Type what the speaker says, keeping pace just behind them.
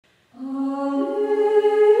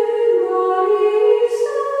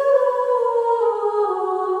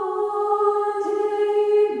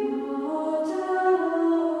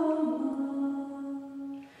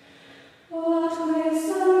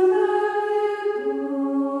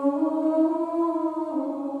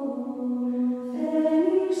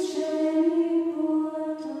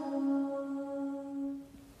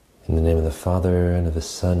Father, and of the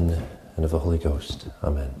Son, and of the Holy Ghost.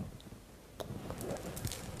 Amen.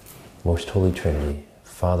 Most Holy Trinity,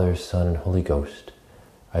 Father, Son, and Holy Ghost,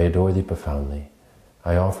 I adore thee profoundly.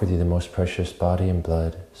 I offer thee the most precious body and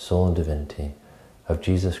blood, soul and divinity of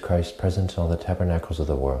Jesus Christ, present in all the tabernacles of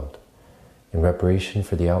the world, in reparation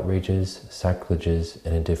for the outrages, sacrileges,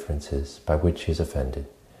 and indifferences by which he is offended,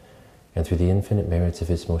 and through the infinite merits of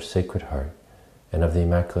his most sacred heart, and of the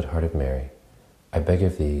Immaculate Heart of Mary, I beg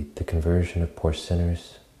of thee the conversion of poor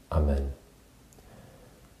sinners. Amen.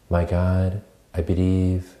 My God, I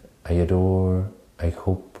believe, I adore, I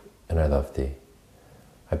hope, and I love thee.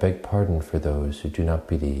 I beg pardon for those who do not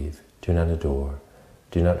believe, do not adore,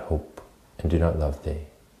 do not hope, and do not love thee.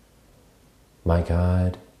 My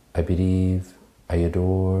God, I believe, I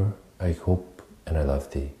adore, I hope, and I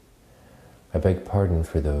love thee. I beg pardon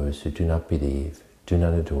for those who do not believe, do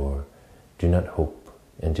not adore, do not hope,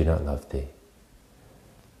 and do not love thee.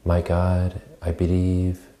 My God, I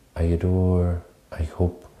believe, I adore, I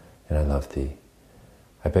hope, and I love thee.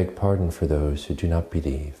 I beg pardon for those who do not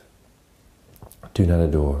believe, do not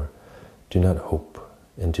adore, do not hope,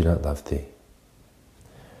 and do not love thee.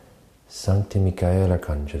 Sancti Michael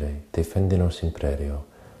Arcangele, defendenos imperio,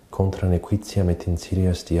 contra nequitiam et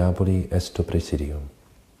insidias diaboli esto presidium.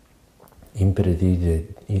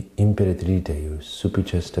 Imperitri Deus,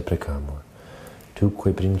 supplices te precamur,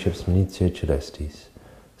 tuque princeps militiae celestis,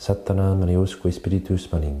 Satanam maniosque spiritus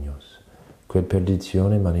malignos, quel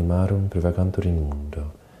perditionem animarum prevagantur in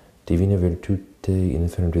mundo, divina virtute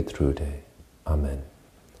infernum detrude. Amen.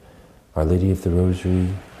 Our Lady of the Rosary,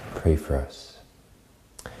 pray for us.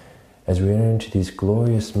 As we enter into these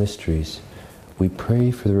glorious mysteries, we pray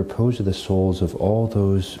for the repose of the souls of all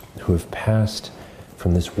those who have passed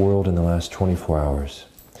from this world in the last 24 hours,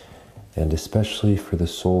 and especially for the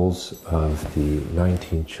souls of the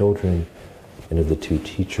 19 children and of the 2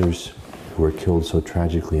 teachers who were killed so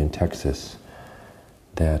tragically in Texas,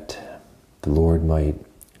 that the Lord might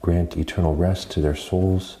grant eternal rest to their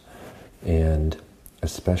souls, and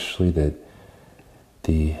especially that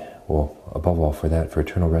above all for that, for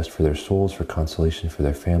eternal rest for their souls, for consolation for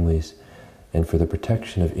their families, and for the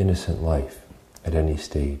protection of innocent life at any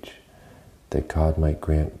stage, that God might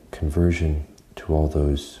grant conversion to all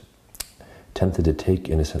those tempted to take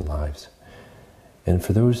innocent lives. And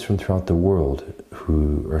for those from throughout the world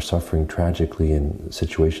who are suffering tragically in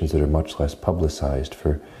situations that are much less publicized,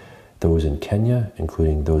 for those in Kenya,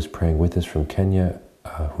 including those praying with us from Kenya,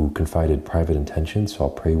 who confided private intentions, so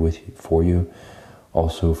I'll pray for you.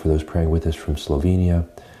 Also for those praying with us from Slovenia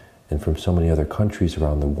and from so many other countries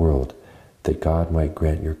around the world, that God might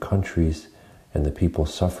grant your countries and the people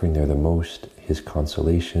suffering there the most his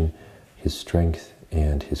consolation, his strength,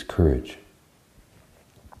 and his courage.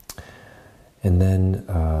 And then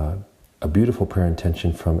a beautiful prayer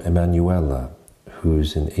intention from Emanuela,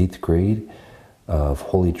 who's in 8th grade of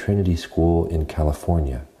Holy Trinity School in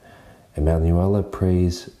California. Emanuela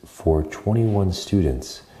prays for 21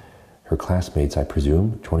 students, her classmates, I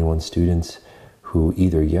presume, 21 students who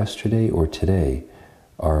either yesterday or today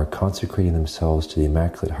are consecrating themselves to the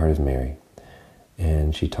Immaculate Heart of Mary.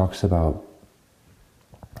 And she talks about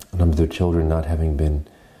a number of their children not having been,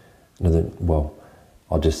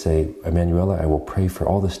 I'll just say, Emanuela, I will pray for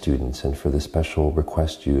all the students and for the special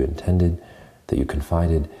request you intended, that you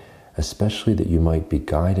confided, especially that you might be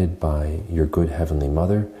guided by your good Heavenly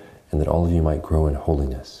Mother, and that all of you might grow in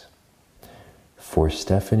holiness. For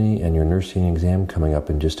Stephanie and your nursing exam coming up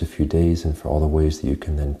in just a few days, and for all the ways that you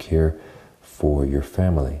can then care for your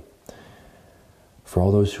family. For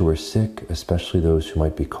all those who are sick, especially those who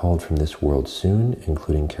might be called from this world soon,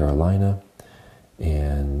 including Carolina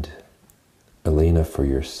and Elena for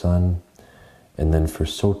your son, and then for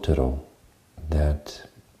Sotero, that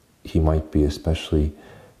he might be especially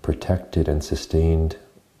protected and sustained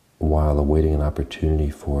while awaiting an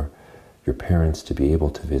opportunity for your parents to be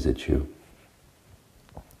able to visit you.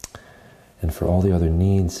 And for all the other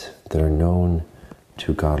needs that are known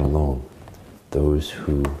to God alone, those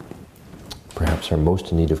who perhaps are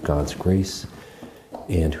most in need of God's grace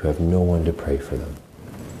and who have no one to pray for them.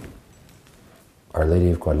 Our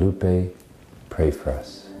Lady of Guadalupe, pray for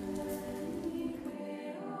us.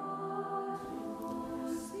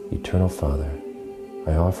 Eternal Father,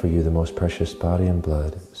 I offer you the most precious body and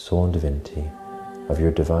blood, soul and divinity of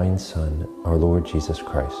your divine Son, our Lord Jesus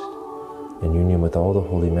Christ, in union with all the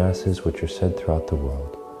holy masses which are said throughout the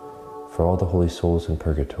world, for all the holy souls in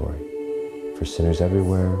purgatory, for sinners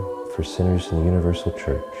everywhere, for sinners in the universal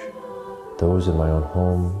church, those in my own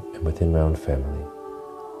home and within my own family.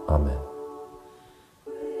 Amen.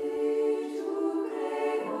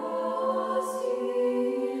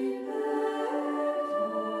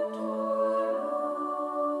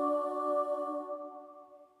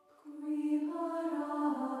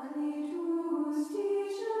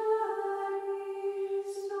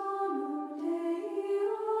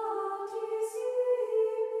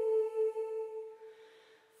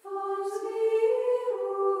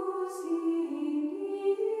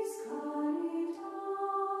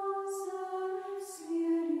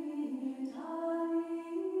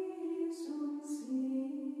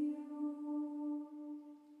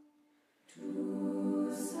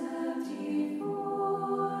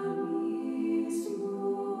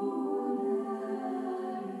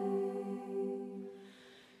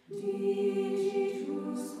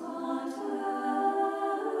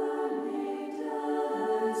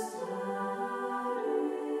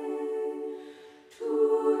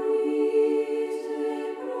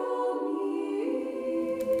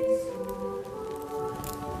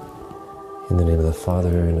 In the name of the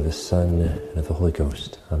Father, and of the Son, and of the Holy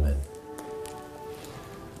Ghost. Amen.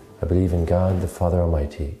 I believe in God, the Father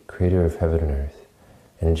Almighty, creator of heaven and earth,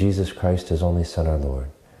 and in Jesus Christ, his only Son, our Lord,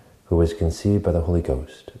 who was conceived by the Holy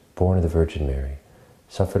Ghost, born of the Virgin Mary,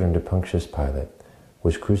 suffered under Pontius Pilate,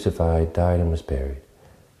 was crucified, died, and was buried.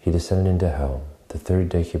 He descended into hell. The third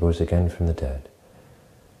day he rose again from the dead.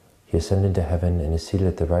 He ascended into heaven and is seated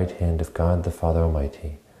at the right hand of God, the Father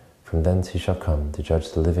Almighty. From thence he shall come to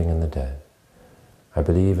judge the living and the dead. I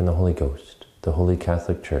believe in the Holy Ghost, the Holy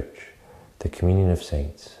Catholic Church, the communion of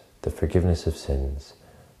saints, the forgiveness of sins,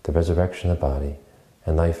 the resurrection of the body,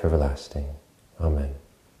 and life everlasting. Amen.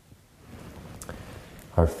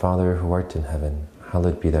 Our Father, who art in heaven,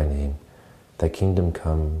 hallowed be thy name. Thy kingdom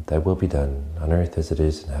come, thy will be done, on earth as it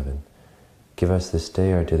is in heaven. Give us this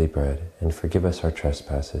day our daily bread, and forgive us our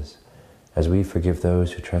trespasses, as we forgive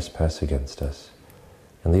those who trespass against us.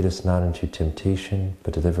 And lead us not into temptation,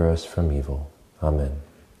 but deliver us from evil. Amen.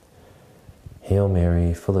 Hail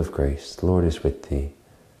Mary, full of grace, the Lord is with thee.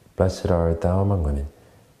 Blessed art thou among women,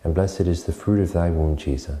 and blessed is the fruit of thy womb,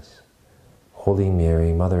 Jesus. Holy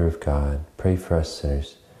Mary, Mother of God, pray for us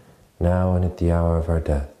sinners, now and at the hour of our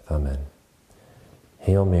death. Amen.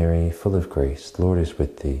 Hail Mary, full of grace, the Lord is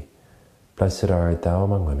with thee. Blessed art thou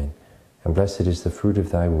among women, and blessed is the fruit of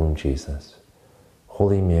thy womb, Jesus.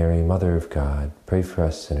 Holy Mary, Mother of God, pray for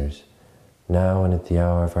us sinners, now and at the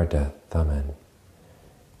hour of our death. Amen.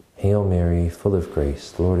 Hail Mary, full of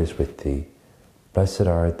grace, the Lord is with thee. Blessed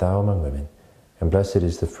art thou among women, and blessed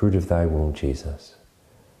is the fruit of thy womb, Jesus.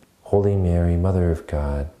 Holy Mary, Mother of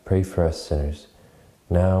God, pray for us sinners,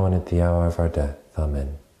 now and at the hour of our death.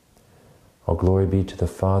 Amen. All glory be to the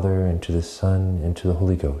Father, and to the Son, and to the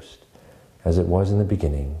Holy Ghost, as it was in the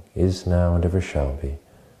beginning, is now, and ever shall be,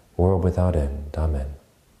 world without end. Amen.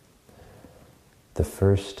 The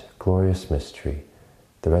first glorious mystery,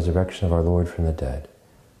 the resurrection of our Lord from the dead.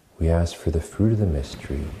 We ask for the fruit of the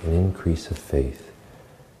mystery, an increase of faith,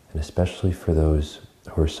 and especially for those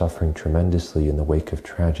who are suffering tremendously in the wake of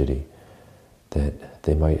tragedy, that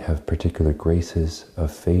they might have particular graces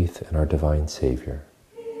of faith in our divine Savior.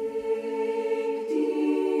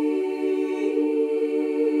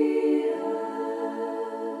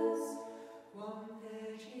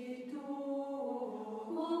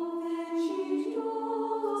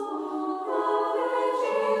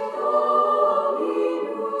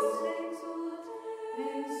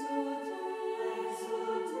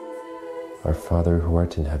 Our Father, who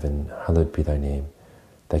art in heaven, hallowed be thy name.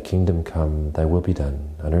 Thy kingdom come, thy will be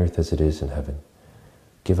done, on earth as it is in heaven.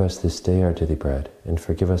 Give us this day our daily bread, and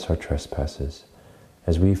forgive us our trespasses,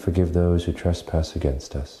 as we forgive those who trespass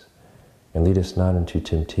against us. And lead us not into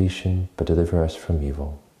temptation, but deliver us from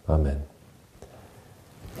evil. Amen.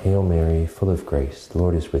 Hail Mary, full of grace, the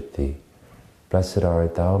Lord is with thee. Blessed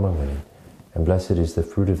art thou among women, and blessed is the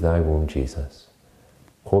fruit of thy womb, Jesus.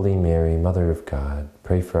 Holy Mary, Mother of God,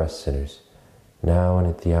 pray for us sinners, now and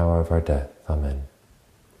at the hour of our death. Amen.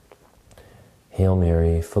 Hail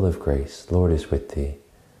Mary, full of grace, the Lord is with thee.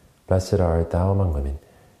 Blessed art thou among women,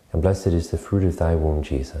 and blessed is the fruit of thy womb,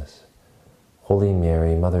 Jesus. Holy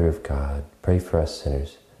Mary, Mother of God, pray for us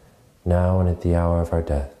sinners, now and at the hour of our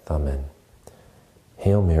death. Amen.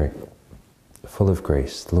 Hail Mary, full of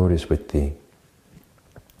grace, the Lord is with thee.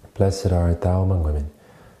 Blessed art thou among women,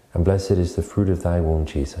 and blessed is the fruit of thy womb,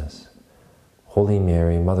 Jesus. Holy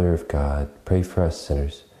Mary, Mother of God, pray for us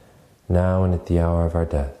sinners, now and at the hour of our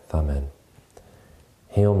death. Amen.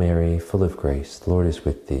 Hail Mary, full of grace, the Lord is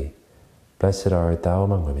with thee. Blessed art thou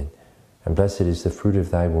among women, and blessed is the fruit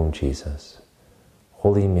of thy womb, Jesus.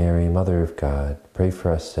 Holy Mary, Mother of God, pray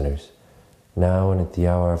for us sinners, now and at the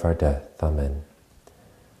hour of our death. Amen.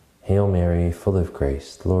 Hail Mary, full of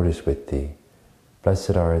grace, the Lord is with thee.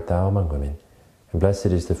 Blessed art thou among women, and blessed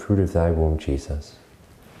is the fruit of thy womb, Jesus.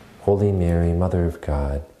 Holy Mary, Mother of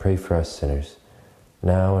God, pray for us sinners,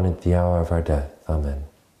 now and at the hour of our death.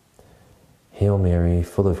 Amen. Hail Mary,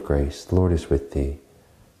 full of grace, the Lord is with thee.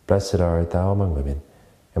 Blessed art thou among women,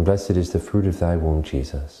 and blessed is the fruit of thy womb,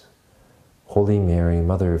 Jesus. Holy Mary,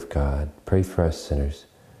 Mother of God, pray for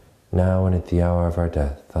us sinners, now and at the hour of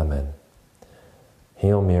our death. Amen.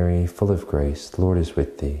 Hail Mary, full of grace, the Lord is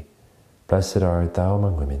with thee. Blessed art thou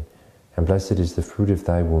among women, and blessed is the fruit of thy womb, Jesus. Holy Mary, Mother of God, pray for us sinners, now and at the hour of our death. Amen. Hail Mary, full of grace, the Lord is with thee. Blessed art thou among women, and blessed is the fruit of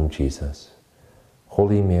thy womb, Jesus.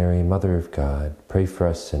 Holy Mary, Mother of God, pray for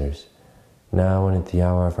us sinners, now and at the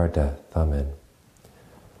hour of our death. Amen. Hail Mary, full of grace, the Lord is with thee.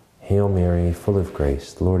 Blessed art thou among women, and blessed is the fruit of thy womb, Jesus. Holy Mary, Mother of God, pray for us sinners, now and at the hour of our death. Amen. Hail Mary, full of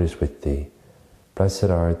grace, the Lord is with thee. Blessed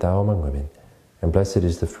art thou among women, and blessed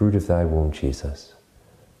is the fruit of thy womb, Jesus.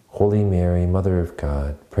 Holy Mary, Mother of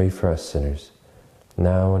God, pray for us sinners,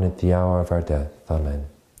 now and at the hour of our death. Amen.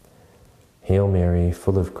 Hail Mary,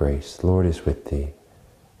 full of grace, the Lord is with thee.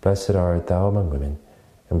 Blessed art thou among women,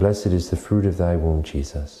 and blessed is the fruit of thy womb,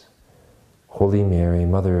 Jesus. Holy Mary,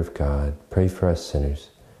 Mother of God, pray for us sinners,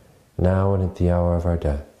 now and at the hour of our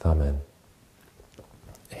death. Amen.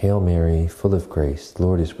 Hail Mary, full of grace, the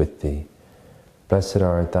Lord is with thee. Blessed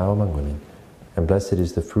art thou among women, and blessed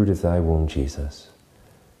is the fruit of thy womb, Jesus.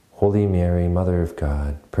 Holy Mary, Mother of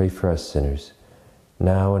God, pray for us sinners,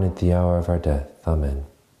 now and at the hour of our death. Amen.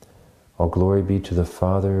 All glory be to the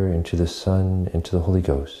Father, and to the Son, and to the Holy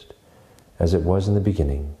Ghost, as it was in the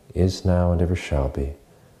beginning, is now, and ever shall be,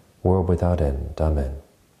 world without end. Amen.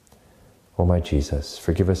 O my Jesus,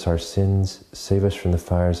 forgive us our sins, save us from the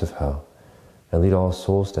fires of hell, and lead all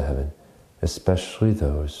souls to heaven, especially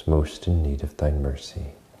those most in need of thy mercy.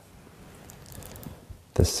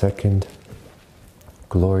 The second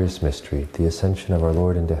glorious mystery, the ascension of our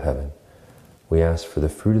Lord into heaven. We ask for the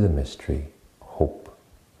fruit of the mystery, hope.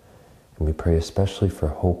 And we pray especially for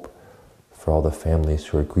hope for all the families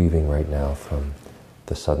who are grieving right now from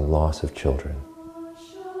the sudden loss of children.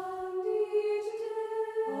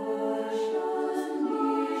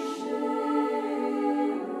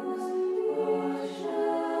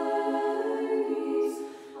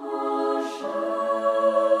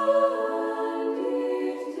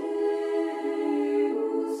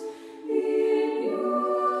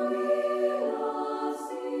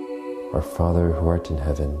 Our Father, who art in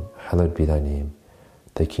heaven, hallowed be thy name.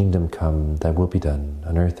 Thy kingdom come, thy will be done,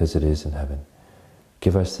 on earth as it is in heaven.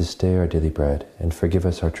 Give us this day our daily bread, and forgive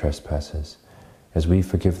us our trespasses, as we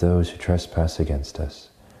forgive those who trespass against us.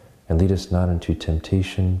 And lead us not into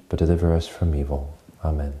temptation, but deliver us from evil.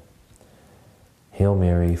 Amen. Hail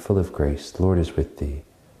Mary, full of grace, the Lord is with thee.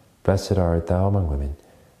 Blessed art thou among women,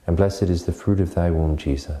 and blessed is the fruit of thy womb,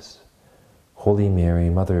 Jesus. Holy Mary,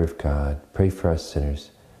 Mother of God, pray for us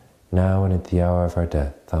sinners, now and at the hour of our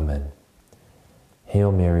death. Amen.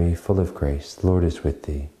 Hail Mary, full of grace, the Lord is with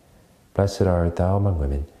thee. Blessed art thou among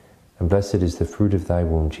women, and blessed is the fruit of thy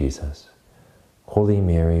womb, Jesus. Holy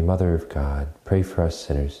Mary, Mother of God, pray for us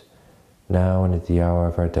sinners, now and at the hour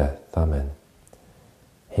of our death. Amen.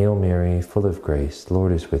 Hail Mary, full of grace, the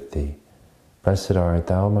Lord is with thee. Blessed art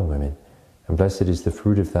thou among women, and blessed is the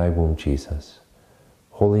fruit of thy womb, Jesus.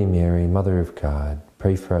 Holy Mary, Mother of God,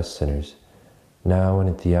 pray for us sinners, now and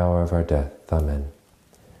at the hour of our death. Amen.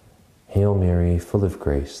 Hail Mary, full of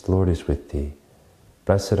grace, the Lord is with thee.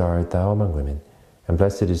 Blessed art thou among women, and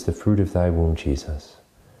blessed is the fruit of thy womb, Jesus.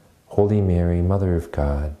 Holy Mary, Mother of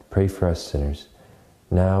God, pray for us sinners,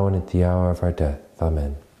 now and at the hour of our death.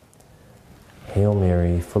 Amen. Hail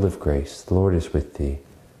Mary, full of grace, the Lord is with thee.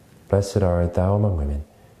 Blessed art thou among women,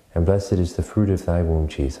 and blessed is the fruit of thy womb,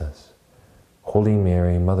 Jesus. Holy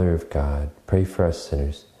Mary, Mother of God, pray for us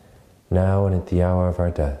sinners, now and at the hour of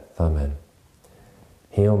our death. Amen.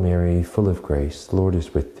 Hail Mary, full of grace, the Lord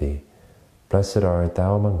is with thee. Blessed art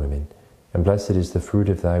thou among women, and blessed is the fruit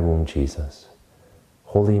of thy womb, Jesus.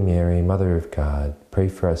 Holy Mary, Mother of God, pray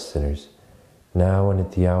for us sinners, now and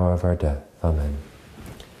at the hour of our death. Amen.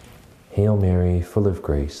 Hail Mary, full of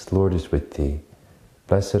grace, the Lord is with thee.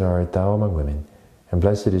 Blessed art thou among women, and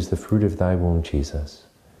blessed is the fruit of thy womb, Jesus.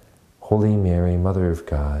 Holy Mary, Mother of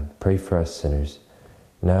God, pray for us sinners,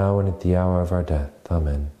 now and at the hour of our death.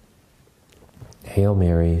 Amen. Hail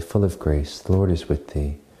Mary, full of grace, the Lord is with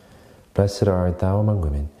thee. Blessed art thou among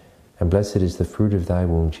women, and blessed is the fruit of thy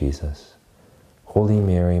womb, Jesus. Holy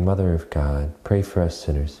Mary, Mother of God, pray for us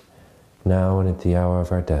sinners, now and at the hour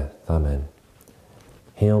of our death. Amen.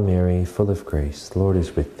 Hail Mary, full of grace, the Lord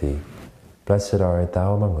is with thee. Blessed art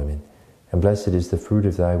thou among women, and blessed is the fruit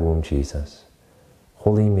of thy womb, Jesus.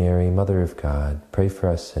 Holy Mary, Mother of God, pray for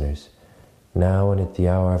us sinners, now and at the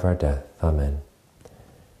hour of our death. Amen.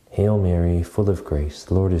 Hail Mary, full of grace,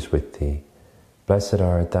 the Lord is with thee. Blessed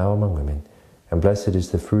art thou among women, and blessed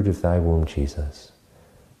is the fruit of thy womb, Jesus.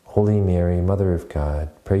 Holy Mary, Mother of God,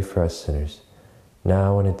 pray for us sinners,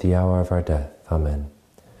 now and at the hour of our death. Amen.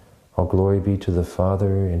 All glory be to the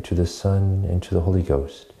Father, and to the Son, and to the Holy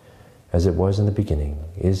Ghost, as it was in the beginning,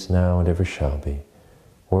 is now, and ever shall be,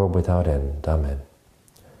 world without end. Amen.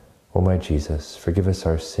 O my Jesus, forgive us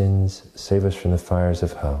our sins, save us from the fires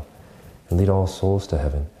of hell, and lead all souls to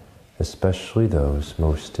heaven, especially those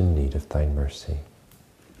most in need of thy mercy.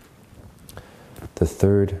 The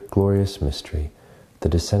third glorious mystery, the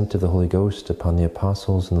descent of the Holy Ghost upon the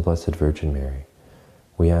apostles and the Blessed Virgin Mary.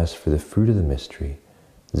 We ask for the fruit of the mystery,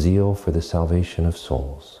 zeal for the salvation of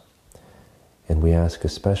souls. And we ask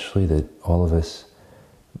especially that all of us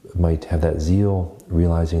might have that zeal,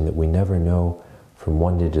 realizing that we never know from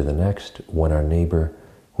one day to the next when our neighbor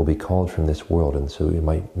will be called from this world, and so we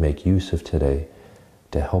might make use of today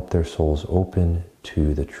to help their souls open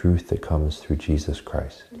to the truth that comes through Jesus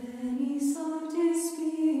Christ.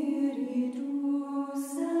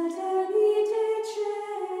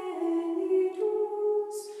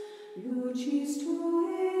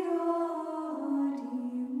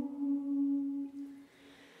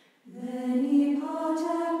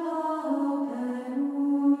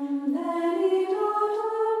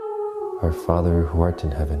 Our Father, who art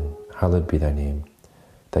in heaven, hallowed be thy name.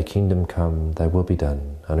 Thy kingdom come, thy will be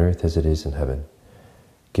done, on earth as it is in heaven.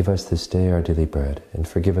 Give us this day our daily bread, and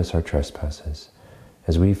forgive us our trespasses,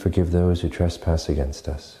 as we forgive those who trespass against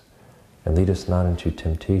us. And lead us not into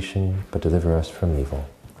temptation, but deliver us from evil.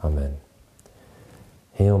 Amen.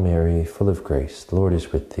 Hail Mary, full of grace, the Lord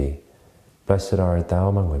is with thee. Blessed art thou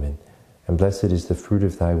among women, and blessed is the fruit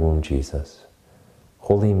of thy womb, Jesus.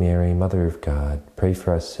 Holy Mary, Mother of God, pray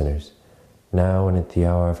for us sinners, now and at the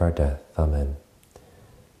hour of our death. Amen.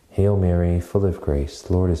 Hail Mary, full of grace,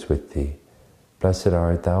 the Lord is with thee. Blessed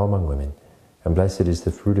art thou among women, and blessed is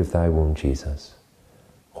the fruit of thy womb, Jesus.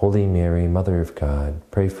 Holy Mary, Mother of God,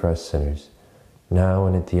 pray for us sinners, now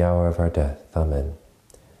and at the hour of our death. Amen.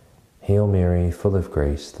 Hail Mary, full of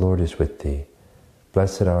grace, the Lord is with thee.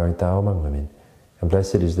 Blessed art thou among women, and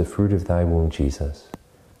blessed is the fruit of thy womb, Jesus.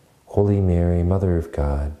 Holy Mary, Mother of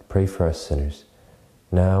God, pray for us sinners,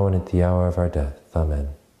 now and at the hour of our death. Amen.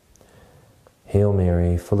 Hail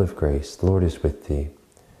Mary, full of grace, the Lord is with thee.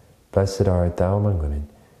 Blessed art thou among women,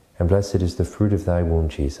 and blessed is the fruit of thy womb,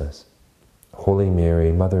 Jesus. Holy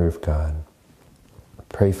Mary, Mother of God,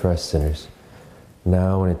 pray for us sinners,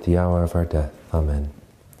 now and at the hour of our death. Amen.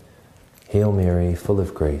 Hail Mary, full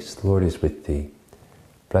of grace, the Lord is with thee.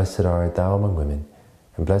 Blessed art thou among women,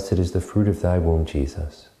 and blessed is the fruit of thy womb,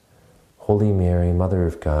 Jesus. Holy Mary, Mother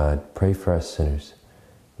of God, pray for us sinners,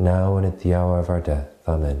 now and at the hour of our death.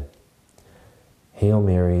 Amen. Hail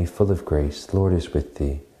Mary, full of grace, the Lord is with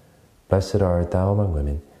thee. Blessed art thou among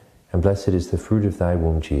women, and blessed is the fruit of thy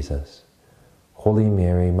womb, Jesus. Holy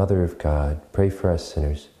Mary, Mother of God, pray for us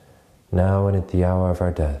sinners, now and at the hour of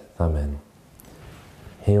our death. Amen.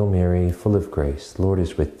 Hail Mary, full of grace, the Lord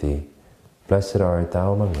is with thee. Blessed art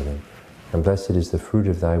thou among women, and blessed is the fruit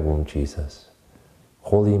of thy womb, Jesus.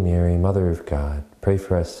 Holy Mary, Mother of God, pray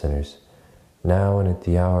for us sinners, now and at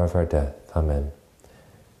the hour of our death. Amen.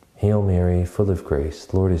 Hail Mary, full of grace,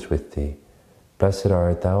 the Lord is with thee. Blessed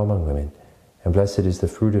art thou among women, and blessed is the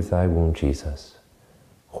fruit of thy womb, Jesus.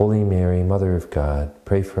 Holy Mary, Mother of God,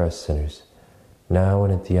 pray for us sinners, now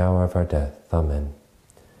and at the hour of our death. Amen.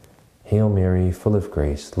 Hail Mary, full of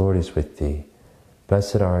grace, the Lord is with thee.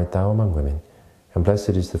 Blessed art thou among women, and blessed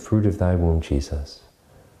is the fruit of thy womb, Jesus.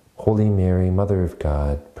 Holy Mary, Mother of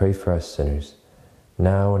God, pray for us sinners,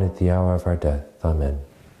 now and at the hour of our death. Amen.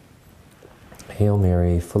 Hail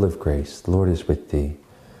Mary, full of grace, the Lord is with thee.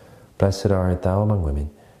 Blessed art thou among women,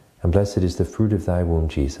 and blessed is the fruit of thy womb,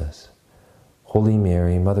 Jesus. Holy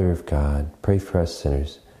Mary, Mother of God, pray for us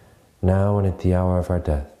sinners, now and at the hour of our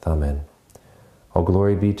death. Amen. All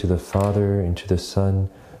glory be to the Father, and to the Son,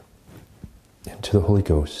 and to the Holy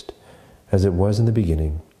Ghost, as it was in the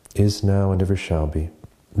beginning, is now, and ever shall be,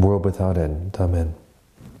 world without end. Amen.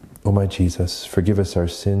 O my Jesus, forgive us our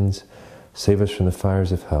sins, save us from the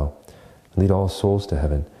fires of hell, and lead all souls to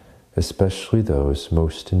heaven, especially those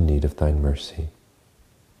most in need of thine mercy.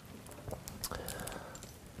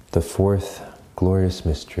 The fourth glorious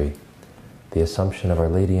mystery, the Assumption of Our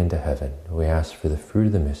Lady into heaven. We ask for the fruit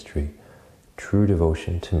of the mystery, true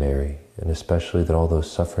devotion to Mary, and especially that all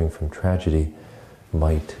those suffering from tragedy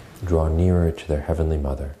might draw nearer to their Heavenly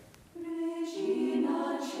Mother.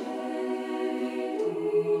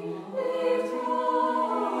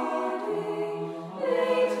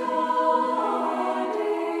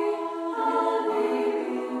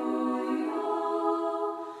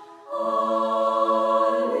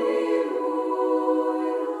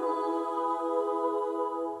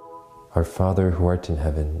 Our Father, who art in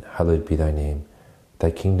heaven, hallowed be thy name.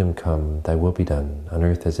 Thy kingdom come, thy will be done, on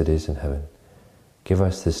earth as it is in heaven. Give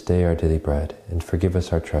us this day our daily bread, and forgive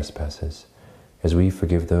us our trespasses, as we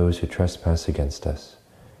forgive those who trespass against us.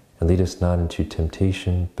 And lead us not into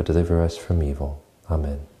temptation, but deliver us from evil.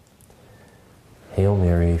 Amen. Hail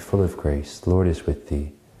Mary, full of grace, the Lord is with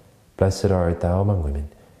thee. Blessed art thou among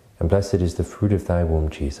women, and blessed is the fruit of thy womb,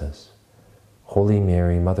 Jesus. Holy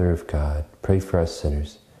Mary, Mother of God, pray for us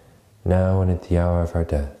sinners, now and at the hour of our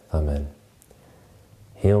death. Amen.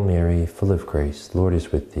 Hail Mary, full of grace, the Lord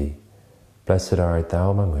is with thee. Blessed art thou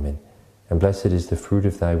among women, and blessed is the fruit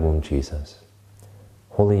of thy womb, Jesus.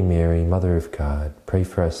 Holy Mary, Mother of God, pray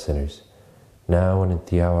for us sinners, now and at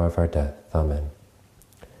the hour of our death. Amen.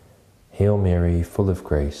 Hail Mary, full of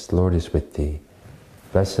grace, the Lord is with thee.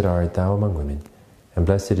 Blessed art thou among women, and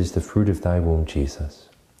blessed is the fruit of thy womb, Jesus.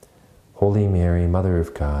 Holy Mary, Mother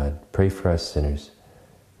of God, pray for us sinners,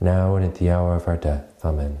 now and at the hour of our death.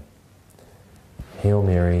 Amen. Hail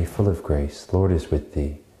Mary, full of grace, the Lord is with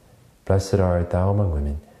thee. Blessed art thou among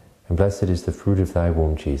women, and blessed is the fruit of thy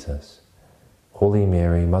womb, Jesus. Holy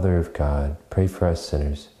Mary, Mother of God, pray for us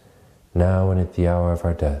sinners, now and at the hour of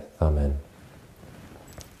our death. Amen.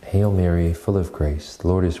 Hail Mary, full of grace, the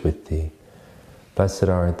Lord is with thee. Blessed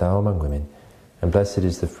art thou among women, and blessed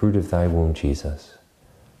is the fruit of thy womb, Jesus.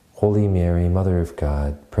 Holy Mary, Mother of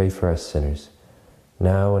God, pray for us sinners,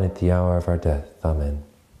 now and at the hour of our death. Amen.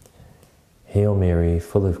 Hail Mary,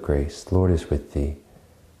 full of grace, the Lord is with thee.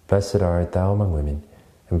 Blessed art thou among women,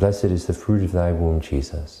 and blessed is the fruit of thy womb,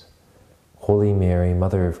 Jesus. Holy Mary,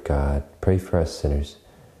 Mother of God, pray for us sinners,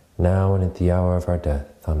 now and at the hour of our death.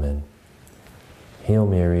 Amen. Hail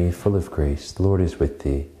Mary, full of grace, the Lord is with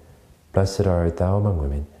thee. Blessed art thou among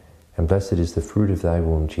women, and blessed is the fruit of thy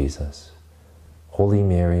womb, Jesus. Holy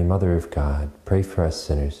Mary, Mother of God, pray for us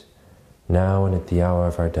sinners, now and at the hour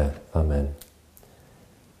of our death. Amen.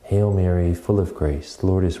 Hail Mary, full of grace, the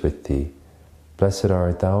Lord is with thee. Blessed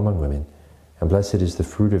art thou among women, and blessed is the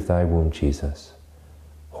fruit of thy womb, Jesus.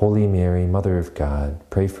 Holy Mary, Mother of God,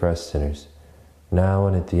 pray for us sinners, now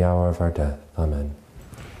and at the hour of our death. Amen.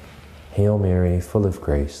 Hail Mary, full of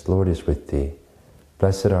grace, the Lord is with thee.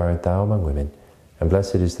 Blessed art thou among women, and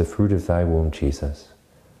blessed is the fruit of thy womb, Jesus.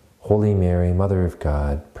 Holy Mary, Mother of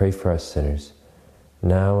God, pray for us sinners,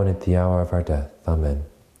 now and at the hour of our death. Amen.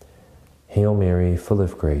 Hail Mary, full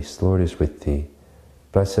of grace, the Lord is with thee.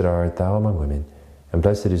 Blessed art thou among women, and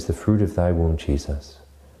blessed is the fruit of thy womb, Jesus.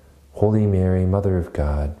 Holy Mary, Mother of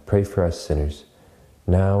God, pray for us sinners,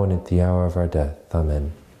 now and at the hour of our death.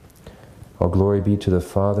 Amen. All glory be to the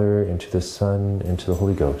Father, and to the Son, and to the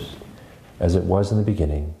Holy Ghost, as it was in the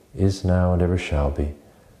beginning, is now, and ever shall be,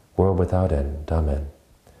 world without end. Amen.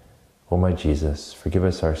 O my Jesus, forgive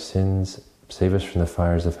us our sins, save us from the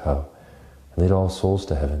fires of hell, and lead all souls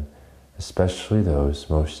to heaven, especially those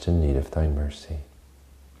most in need of thy mercy.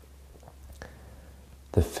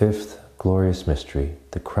 The fifth glorious mystery,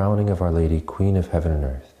 the crowning of Our Lady, Queen of heaven and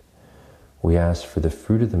earth. We ask for the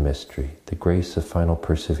fruit of the mystery, the grace of final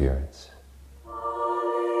perseverance.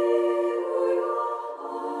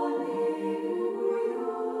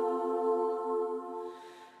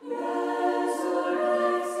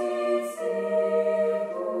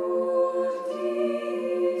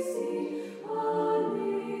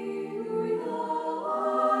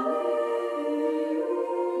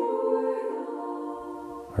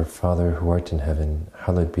 Our Father, who art in heaven,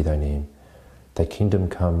 hallowed be thy name. Thy kingdom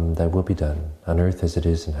come, thy will be done, on earth as it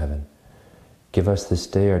is in heaven. Give us this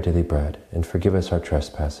day our daily bread, and forgive us our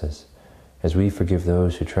trespasses, as we forgive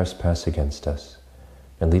those who trespass against us.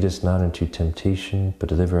 And lead us not into temptation, but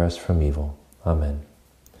deliver us from evil. Amen.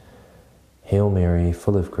 Hail Mary,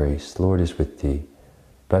 full of grace, the Lord is with thee.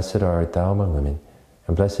 Blessed art thou among women,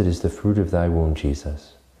 and blessed is the fruit of thy womb,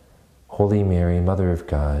 Jesus. Holy Mary, Mother of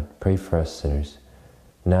God, pray for us sinners,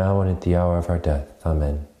 now and at the hour of our death.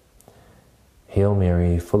 Amen. Hail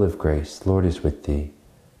Mary, full of grace, the Lord is with thee.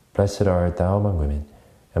 Blessed art thou among women,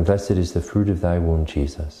 and blessed is the fruit of thy womb,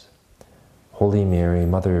 Jesus. Holy Mary,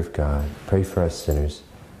 Mother of God, pray for us sinners,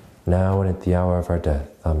 now and at the hour of our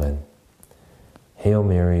death. Amen. Hail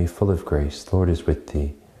Mary, full of grace, the Lord is with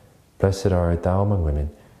thee. Blessed art thou among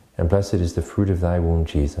women, and blessed is the fruit of thy womb,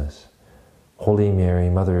 Jesus. Holy Mary,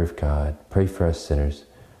 Mother of God, pray for us sinners,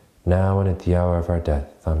 now and at the hour of our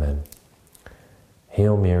death. Amen.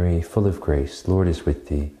 Hail Mary, full of grace, the Lord is with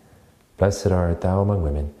thee. Blessed art thou among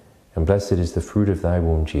women, and blessed is the fruit of thy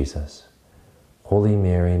womb, Jesus. Holy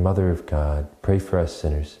Mary, Mother of God, pray for us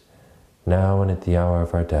sinners, now and at the hour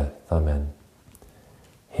of our death. Amen.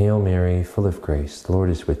 Hail Mary, full of grace, the Lord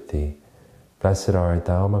is with thee. Blessed art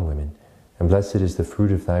thou among women, and blessed is the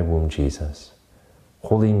fruit of thy womb, Jesus.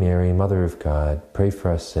 Holy Mary, Mother of God, pray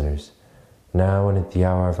for us sinners, now and at the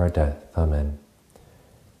hour of our death. Amen.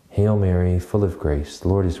 Hail Mary, full of grace, the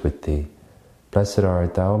Lord is with thee. Blessed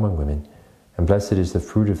art thou among women, and blessed is the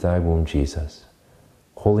fruit of thy womb, Jesus.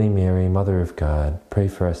 Holy Mary, Mother of God, pray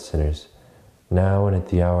for us sinners, now and at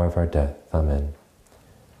the hour of our death. Amen.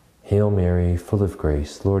 Hail Mary, full of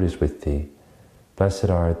grace, the Lord is with thee. Blessed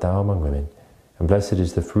art thou among women, and blessed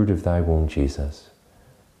is the fruit of thy womb, Jesus.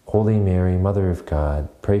 Holy Mary, Mother of God,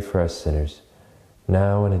 pray for us sinners,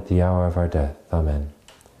 now and at the hour of our death. Amen.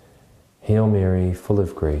 Hail Mary, full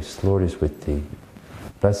of grace, the Lord is with thee.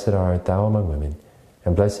 Blessed art thou among women,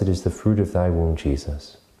 and blessed is the fruit of thy womb,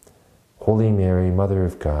 Jesus. Holy Mary, Mother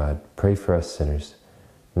of God, pray for us sinners,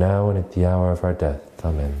 now and at the hour of our death.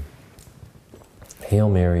 Amen. Hail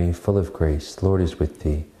Mary, full of grace, the Lord is with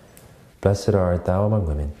thee. Blessed art thou among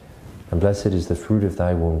women, and blessed is the fruit of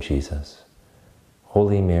thy womb, Jesus.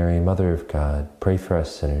 Holy Mary, Mother of God, pray for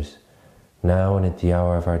us sinners, now and at the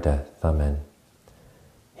hour of our death. Amen.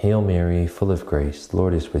 Hail Mary, full of grace, the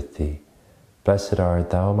Lord is with thee. Blessed art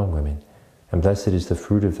thou among women, and blessed is the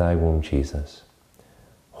fruit of thy womb, Jesus.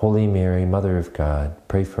 Holy Mary, Mother of God,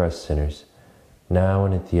 pray for us sinners, now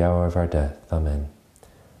and at the hour of our death. Amen.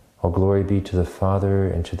 All glory be to the Father,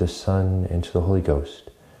 and to the Son, and to the Holy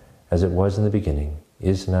Ghost, as it was in the beginning,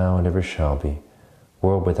 is now, and ever shall be,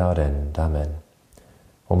 world without end. Amen.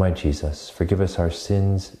 O my Jesus, forgive us our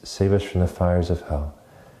sins, save us from the fires of hell,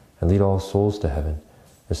 and lead all souls to heaven,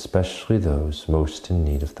 especially those most in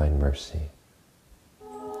need of thy mercy.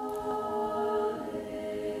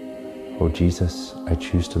 O Jesus, I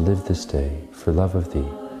choose to live this day for love of thee,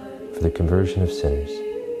 for the conversion of sinners,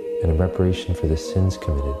 and in reparation for the sins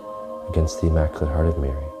committed against the Immaculate Heart of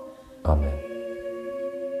Mary. Amen.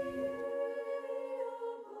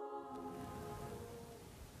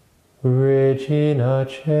 Regina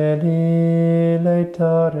Caeli,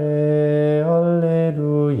 laetare,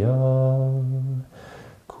 alleluia,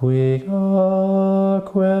 quia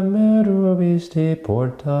quem meruisti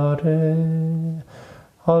portare,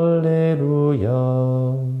 alleluia,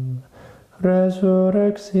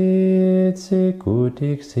 resurrexit sicut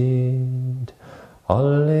dixit,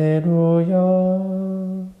 alleluia,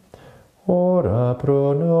 ora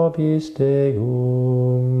pro nobis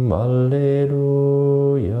Deum,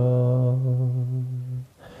 alleluia.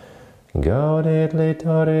 Gaudet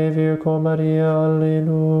laetare Virgo Maria,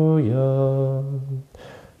 alleluia,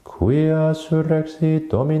 quia surrexit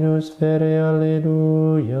Dominus vere,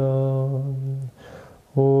 alleluia.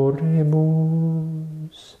 Oremus.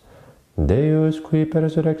 Deus, qui per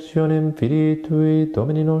resurrectionem Filii Tui,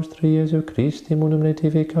 Domini nostri Iesu Christi, munum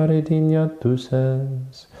laetificare dignatus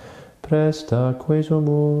es, presta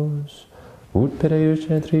quesumus, ut per eius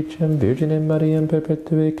genetricem Virginem Mariam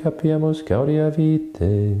perpetue capiamus gaudia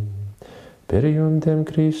vitae, per iuntem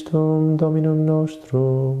Christum Dominum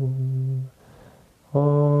nostrum.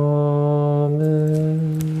 Amen.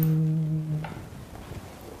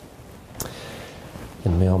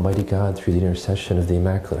 And may Almighty God, through the intercession of the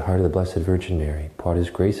Immaculate Heart of the Blessed Virgin Mary, pour out His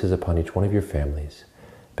graces upon each one of your families.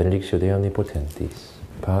 Benedictio Dei Omnipotentis,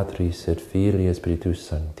 Patris et Filii et Spiritus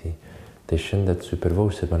Sancti, descendat super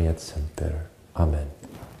vos et veniat semper. Amen.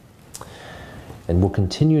 And we'll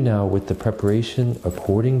continue now with the preparation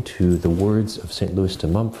according to the words of St. Louis de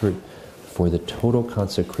Montfort for the total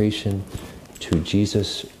consecration to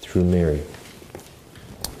Jesus through Mary.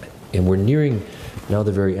 And we're nearing now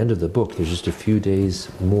the very end of the book. There's just a few days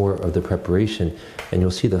more of the preparation, and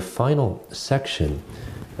you'll see the final section.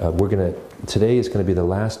 Today is going to be the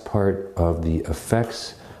last part of the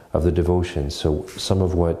effects of the devotion, so some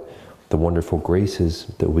of what the wonderful graces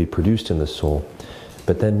that will be produced in the soul.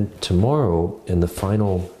 But then tomorrow, in the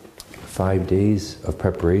final 5 days of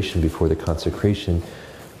preparation before the consecration,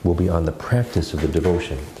 will be on the practice of the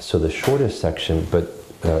devotion. So the shortest section, but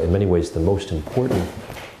in many ways the most important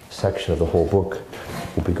section of the whole book,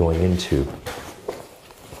 we'll be going into.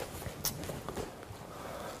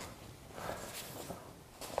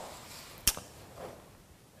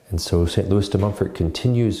 And so St. Louis de Montfort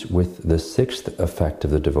continues with the sixth effect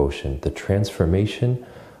of the devotion, the transformation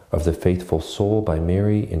of the faithful soul by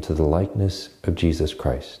Mary into the likeness of Jesus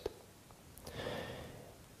Christ.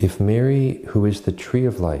 If Mary, who is the tree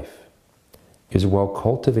of life, is well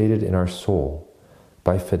cultivated in our soul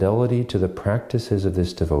by fidelity to the practices of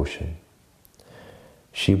this devotion,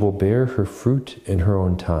 she will bear her fruit in her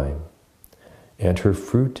own time, and her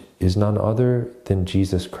fruit is none other than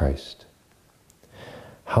Jesus Christ.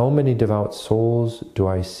 How many devout souls do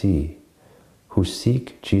I see who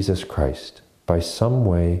seek Jesus Christ by some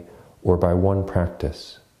way or by one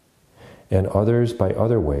practice, and others by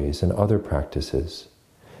other ways and other practices,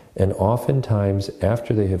 and oftentimes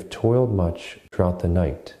after they have toiled much throughout the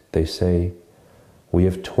night, they say, "We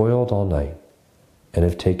have toiled all night and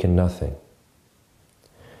have taken nothing."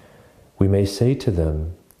 We may say to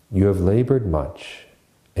them, "You have labored much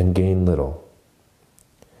and gained little."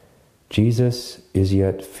 Jesus is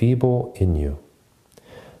yet feeble in you,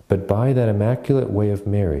 but by that immaculate way of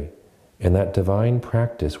Mary and that divine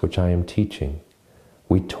practice which I am teaching,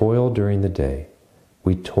 we toil during the day,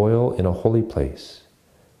 we toil in a holy place,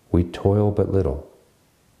 we toil but little.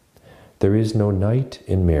 There is no night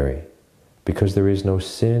in Mary, because there is no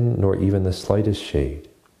sin nor even the slightest shade.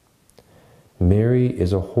 Mary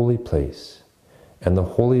is a holy place, and the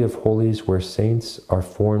Holy of Holies where saints are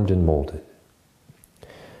formed and molded.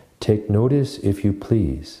 Take notice, if you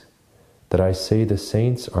please, that I say the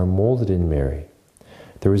saints are molded in Mary.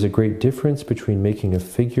 There is a great difference between making a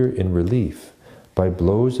figure in relief by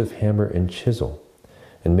blows of hammer and chisel,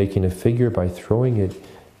 and making a figure by throwing it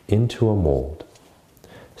into a mold.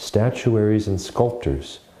 Statuaries and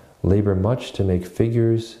sculptors labor much to make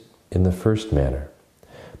figures in the first manner,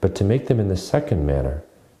 but to make them in the second manner,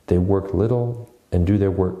 they work little and do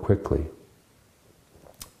their work quickly.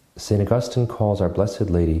 St. Augustine calls our Blessed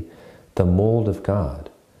Lady the mold of God,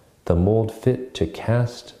 the mold fit to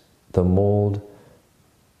cast the mold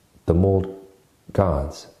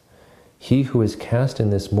gods. He who is cast in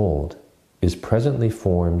this mold is presently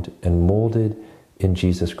formed and molded in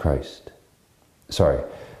Jesus Christ. Sorry,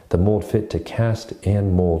 the mold fit to cast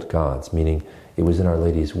and mold gods, meaning it was in Our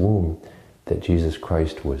Lady's womb that Jesus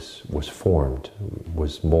Christ was formed,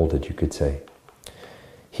 was molded, you could say.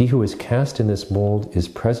 He who is cast in this mold is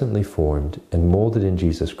presently formed and molded in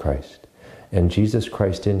Jesus Christ, and Jesus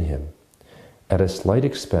Christ in him. At a slight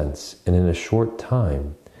expense and in a short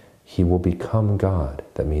time, he will become God.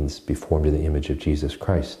 That means be formed in the image of Jesus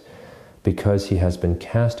Christ, because he has been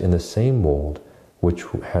cast in the same mold which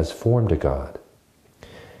has formed a God.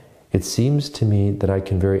 It seems to me that I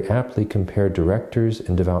can very aptly compare directors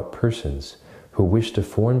and devout persons who wish to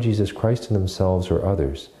form Jesus Christ in themselves or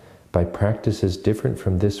others by practices different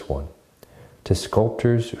from this one, to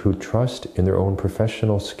sculptors who trust in their own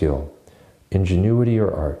professional skill, ingenuity or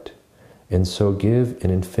art, and so give an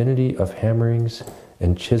infinity of hammerings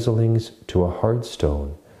and chiselings to a hard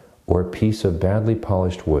stone or a piece of badly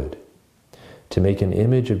polished wood, to make an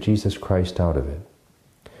image of Jesus Christ out of it.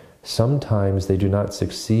 Sometimes they do not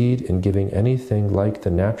succeed in giving anything like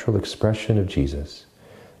the natural expression of Jesus,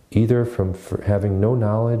 either from having no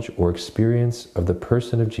knowledge or experience of the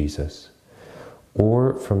person of Jesus,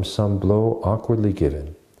 or from some blow awkwardly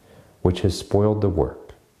given, which has spoiled the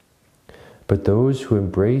work. But those who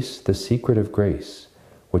embrace the secret of grace,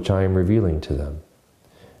 which I am revealing to them,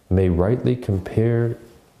 I may rightly compare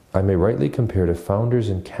to founders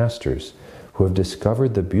and casters who have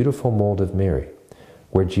discovered the beautiful mold of Mary,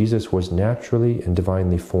 where Jesus was naturally and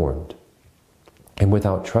divinely formed, and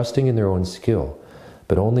without trusting in their own skill,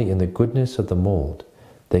 but only in the goodness of the mold,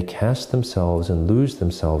 they cast themselves and lose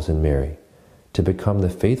themselves in Mary, to become the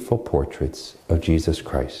faithful portraits of Jesus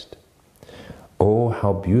Christ. Oh,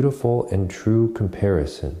 how beautiful and true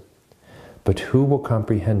comparison! But who will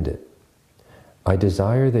comprehend it? I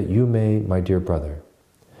desire that you may, my dear brother.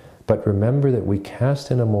 But remember that we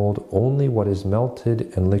cast in a mold only what is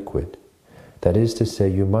melted and liquid. That is to say,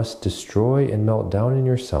 you must destroy and melt down in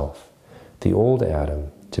yourself the old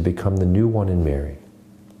Adam to become the new one in Mary.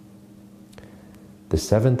 The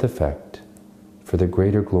seventh effect, for the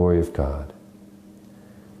greater glory of God.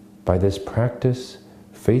 By this practice,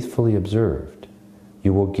 faithfully observed,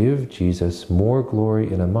 you will give Jesus more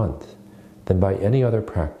glory in a month than by any other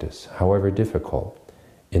practice, however difficult,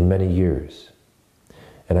 in many years.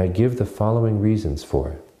 And I give the following reasons for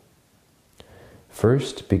it.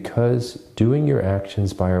 First, because doing your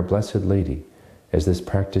actions by Our Blessed Lady, as this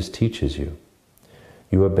practice teaches you,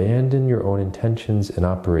 you abandon your own intentions and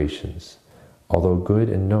operations, although good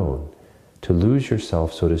and known, to lose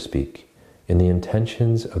yourself, so to speak, in the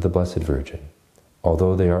intentions of the Blessed Virgin,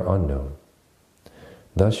 although they are unknown.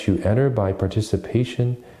 Thus you enter by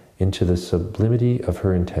participation into the sublimity of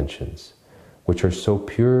her intentions, which are so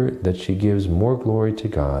pure that she gives more glory to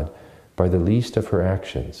God by the least of her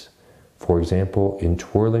actions, for example, in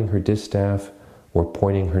twirling her distaff or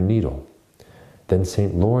pointing her needle, than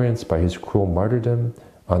St. Lawrence by his cruel martyrdom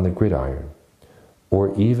on the gridiron,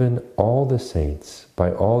 or even all the saints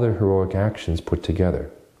by all their heroic actions put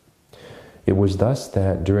together. It was thus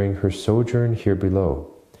that, during her sojourn here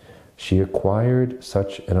below, she acquired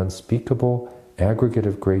such an unspeakable aggregate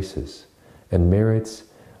of graces and merits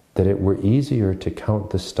that it were easier to count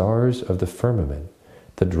the stars of the firmament,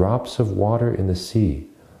 the drops of water in the sea,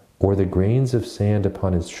 or the grains of sand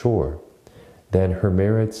upon its shore, than her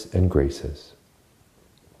merits and graces.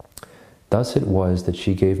 Thus it was that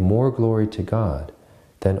she gave more glory to God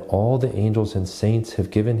than all the angels and saints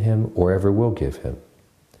have given him or ever will give him.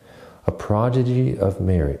 A prodigy of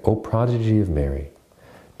Mary, O prodigy of Mary,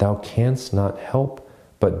 thou canst not help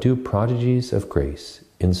but do prodigies of grace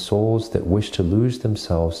in souls that wish to lose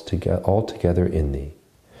themselves altogether in thee,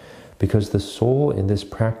 because the soul in this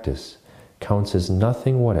practice counts as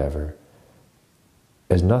nothing whatever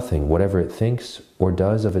it thinks or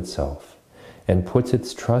does of itself, and puts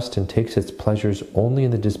its trust and takes its pleasures only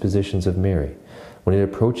in the dispositions of Mary, when it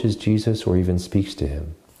approaches Jesus or even speaks to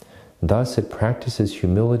him. Thus it practices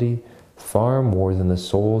humility far more than the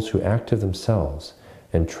souls who act of themselves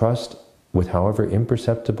and trust with however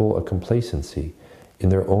imperceptible a complacency in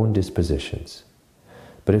their own dispositions.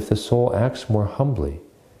 But if the soul acts more humbly,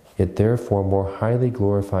 it therefore more highly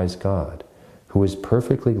glorifies God, who is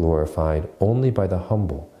perfectly glorified only by the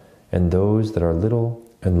humble and those that are little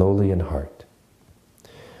and lowly in heart.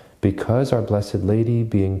 Because Our Blessed Lady,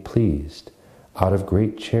 being pleased, out of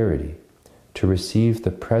great charity, to receive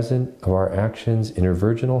the present of our actions in her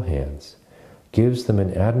virginal hands, gives them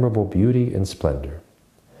an admirable beauty and splendor.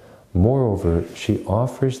 Moreover, she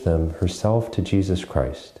offers them herself to Jesus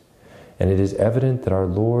Christ, and it is evident that our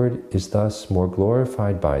Lord is thus more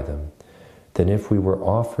glorified by them than if we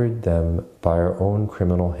offered them by our own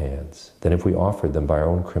criminal hands.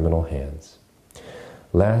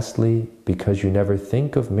 Lastly, because you never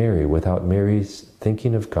think of Mary without Mary's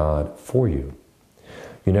thinking of God for you.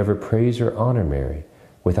 You never praise or honor Mary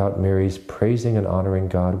without Mary's praising and honoring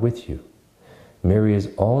God with you. Mary is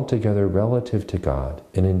altogether relative to God,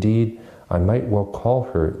 and indeed, I might well call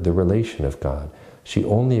her the relation of God. She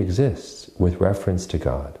only exists with reference to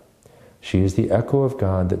God. She is the echo of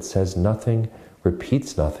God that says nothing,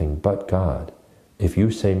 repeats nothing but God. If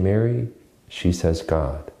you say Mary, she says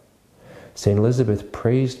God. Saint Elizabeth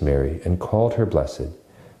praised Mary and called her blessed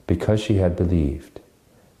because she had believed.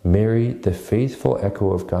 Mary, the faithful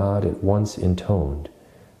echo of God, at once intoned,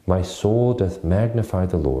 "My soul doth magnify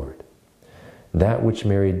the Lord." That which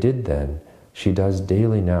Mary did then, she does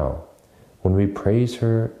daily now. When we praise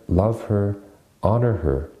her, love her, honor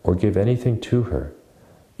her, or give anything to her,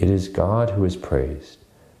 it is God who is praised,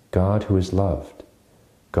 God who is loved,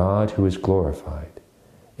 God who is glorified,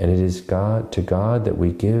 and it is to God that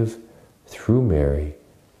we give through Mary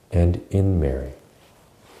and in Mary.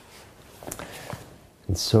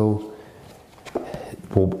 And so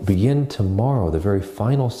we'll begin tomorrow the very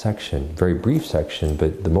final section, very brief section,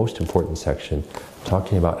 but the most important section,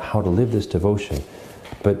 talking about how to live this devotion.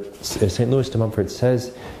 But as St. Louis de Montfort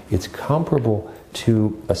says, it's comparable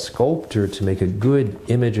to a sculptor. To make a good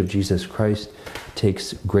image of Jesus Christ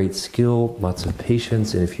takes great skill, lots of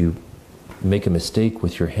patience, and if you make a mistake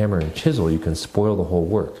with your hammer and chisel, you can spoil the whole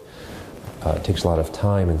work. It takes a lot of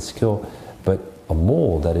time and skill, but a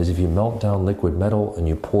mold, that is, if you melt down liquid metal and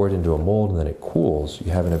you pour it into a mold and then it cools,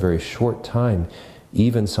 you have in a very short time,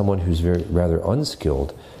 even someone who's rather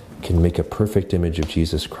unskilled can make a perfect image of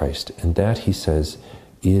Jesus Christ. And that, he says,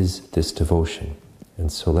 is this devotion.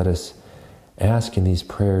 And so let us ask in these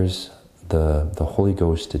prayers the Holy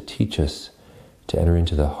Ghost to teach us to enter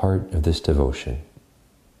into the heart of this devotion.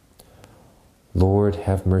 Lord,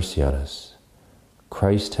 have mercy on us.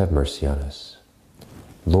 Christ, have mercy on us.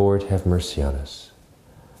 Lord, have mercy on us.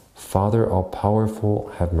 Father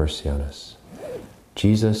all-powerful, have mercy on us.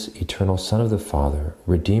 Jesus, eternal Son of the Father,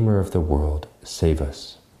 Redeemer of the world, save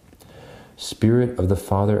us. Spirit of the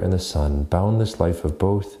Father and the Son, boundless life of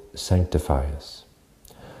both, sanctify us.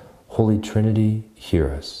 Holy Trinity, hear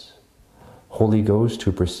us. Holy Ghost,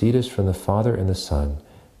 who proceed us from the Father and the Son,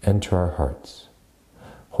 enter our hearts.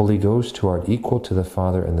 Holy Ghost, who art equal to the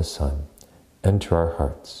Father and the Son, enter our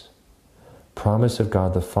hearts. Promise of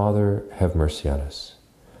God the Father, have mercy on us.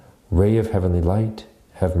 Ray of heavenly light,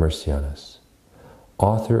 have mercy on us.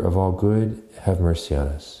 Author of all good, have mercy on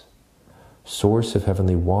us. Source of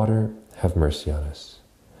heavenly water, have mercy on us.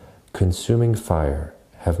 Consuming fire,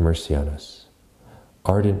 have mercy on us.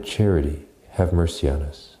 Ardent charity, have mercy on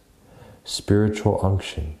us. Spiritual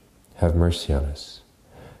unction, have mercy on us.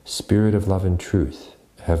 Spirit of love and truth,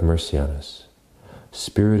 have mercy on us.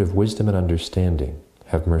 Spirit of wisdom and understanding,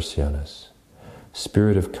 have mercy on us.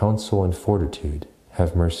 Spirit of counsel and fortitude,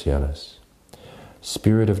 have mercy on us.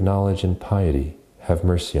 Spirit of knowledge and piety, have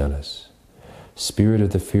mercy on us. Spirit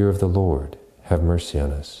of the fear of the Lord, have mercy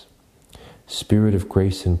on us. Spirit of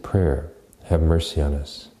grace and prayer, have mercy on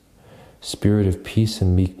us. Spirit of peace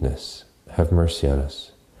and meekness, have mercy on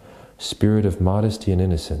us. Spirit of modesty and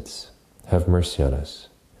innocence, have mercy on us.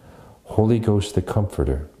 Holy Ghost the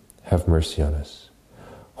Comforter, have mercy on us.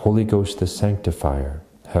 Holy Ghost the Sanctifier,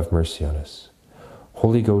 have mercy on us.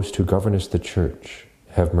 Holy Ghost who governest the Church,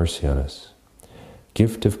 have mercy on us.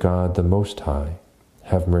 Gift of God the Most High,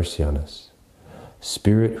 have mercy on us.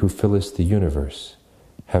 Spirit who fillest the universe,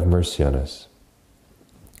 have mercy on us.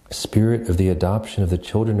 Spirit of the adoption of the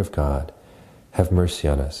children of God, have mercy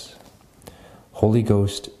on us. Holy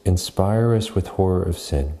Ghost, inspire us with horror of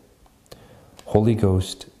sin. Holy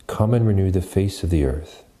Ghost, come and renew the face of the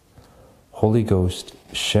earth. Holy Ghost,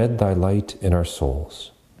 shed thy light in our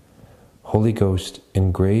souls. Holy Ghost,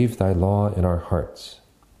 engrave thy law in our hearts.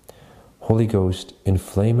 Holy Ghost,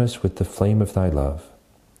 inflame us with the flame of thy love.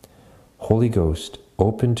 Holy Ghost,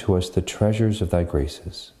 open to us the treasures of thy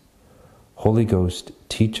graces. Holy Ghost,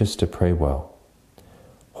 teach us to pray well.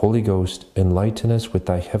 Holy Ghost, enlighten us with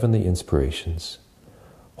thy heavenly inspirations.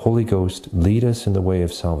 Holy Ghost, lead us in the way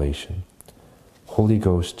of salvation. Holy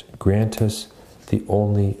Ghost, grant us the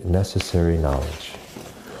only necessary knowledge.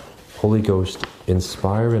 Holy Ghost,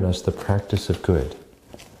 inspire in us the practice of good.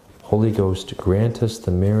 Holy Ghost, grant us the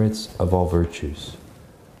merits of all virtues.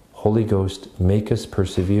 Holy Ghost, make us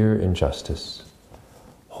persevere in justice.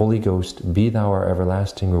 Holy Ghost, be thou our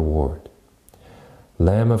everlasting reward.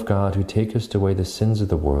 Lamb of God, who takest away the sins of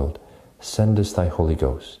the world, send us thy Holy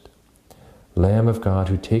Ghost. Lamb of God,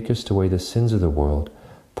 who takest away the sins of the world,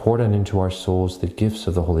 pour down into our souls the gifts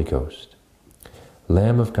of the Holy Ghost.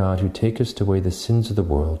 Lamb of God, who takest away the sins of the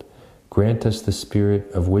world, grant us the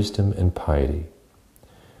spirit of wisdom and piety.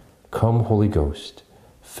 Come, Holy Ghost,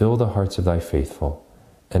 fill the hearts of thy faithful,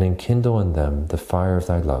 and enkindle in them the fire of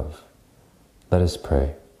thy love. Let us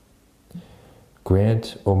pray.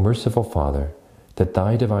 Grant, O merciful Father, that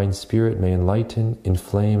thy divine Spirit may enlighten,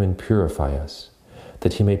 inflame, and purify us,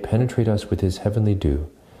 that he may penetrate us with his heavenly dew,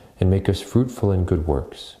 and make us fruitful in good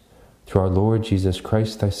works. Through our Lord Jesus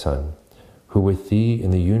Christ, thy Son, who with thee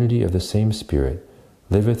in the unity of the same Spirit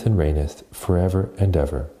liveth and reigneth forever and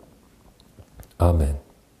ever. Amen.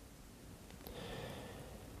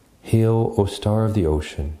 Hail, O star of the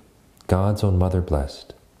ocean, God's own mother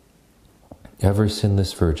blessed, ever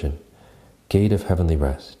sinless Virgin, gate of heavenly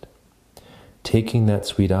rest. Taking that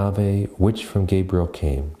sweet Ave which from Gabriel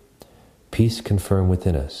came, peace confirm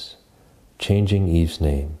within us, changing Eve's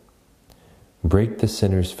name. Break the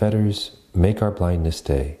sinner's fetters, make our blindness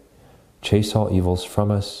day, chase all evils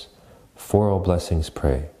from us, for all blessings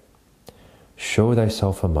pray. Show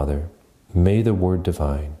thyself a mother, may the Word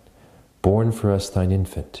divine, born for us thine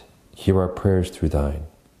infant, hear our prayers through thine.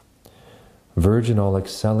 Virgin all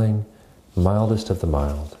excelling, mildest of the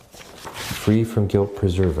mild, free from guilt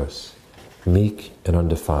preserve us, meek and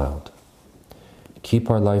undefiled. Keep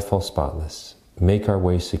our life all spotless, make our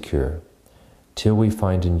way secure, till we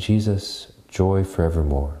find in Jesus joy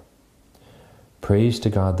forevermore. Praise to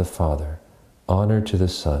God the Father, honor to the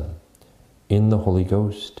Son, in the Holy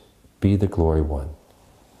Ghost be the glory one.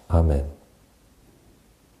 Amen.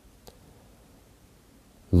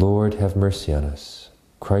 Lord, have mercy on us.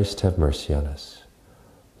 Christ, have mercy on us.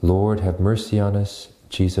 Lord, have mercy on us.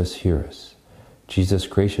 Jesus, hear us. Jesus,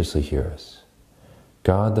 graciously hear us.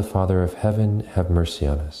 God, the Father of heaven, have mercy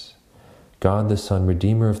on us. God, the Son,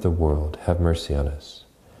 Redeemer of the world, have mercy on us.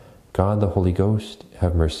 God, the Holy Ghost,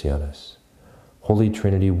 have mercy on us. Holy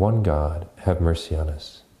Trinity, one God, have mercy on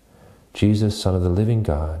us. Jesus, Son of the living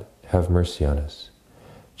God, have mercy on us.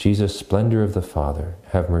 Jesus, splendor of the Father,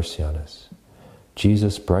 have mercy on us.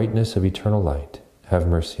 Jesus, brightness of eternal light, have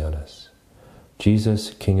mercy on us.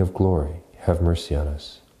 Jesus, King of glory, have mercy on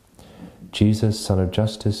us. Jesus, Son of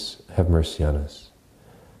justice, have mercy on us.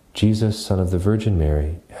 Jesus, Son of the Virgin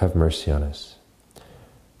Mary, have mercy on us.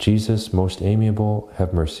 Jesus, most amiable,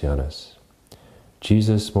 have mercy on us.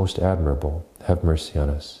 Jesus, most admirable, have mercy on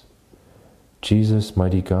us. Jesus,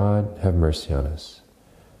 mighty God, have mercy on us.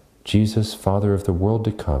 Jesus, Father of the world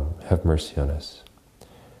to come, have mercy on us.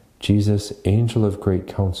 Jesus, angel of great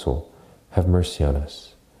counsel, have mercy on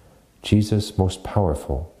us. Jesus, most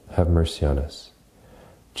powerful, have mercy on us.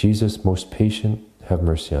 Jesus, most patient, have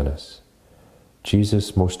mercy on us.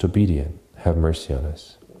 Jesus, most obedient, have mercy on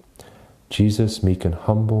us. Jesus, meek and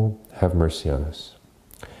humble, have mercy on us.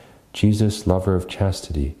 Jesus, lover of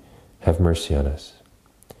chastity, have mercy on us.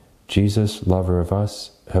 Jesus, lover of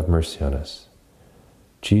us, have mercy on us.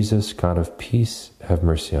 Jesus, God of peace, have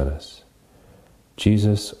mercy on us.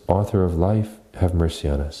 Jesus, author of life, have mercy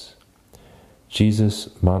on us. Jesus,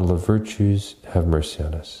 model of virtues, have mercy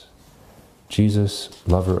on us. Jesus,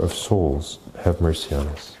 lover of souls, have mercy on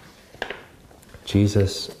us.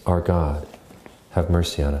 Jesus, our God, have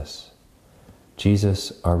mercy on us.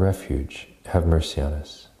 Jesus, our refuge, have mercy on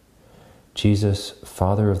us. Jesus,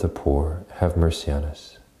 Father of the poor, have mercy on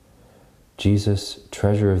us. Jesus,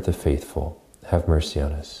 treasure of the faithful, have mercy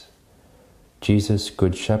on us. Jesus,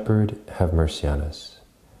 good shepherd, have mercy on us.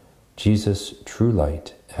 Jesus, true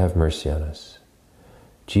light, have mercy on us.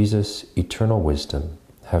 Jesus, eternal wisdom,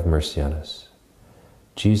 have mercy on us.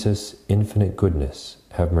 Jesus, infinite goodness,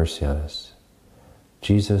 have mercy on us.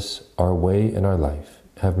 Jesus, our way and our life,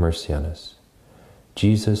 have mercy on us.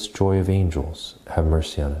 Jesus, joy of angels, have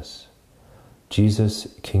mercy on us. Jesus,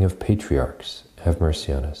 King of patriarchs, have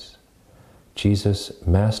mercy on us. Jesus,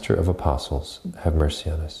 Master of apostles, have mercy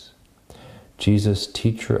on us. Jesus,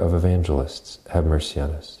 Teacher of evangelists, have mercy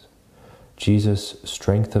on us. Jesus,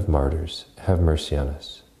 Strength of martyrs, have mercy on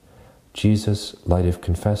us. Jesus, Light of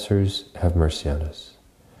confessors, have mercy on us.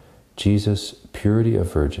 Jesus, Purity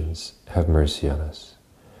of virgins, have mercy on us.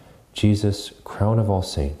 Jesus, Crown of all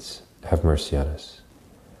saints, have mercy on us.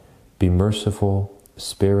 Be merciful,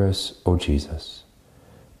 spare us, O Jesus.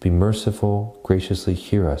 Be merciful, graciously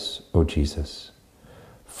hear us, O Jesus.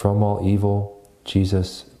 From all evil,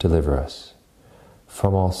 Jesus, deliver us.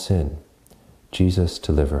 From all sin, Jesus,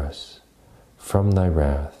 deliver us. From thy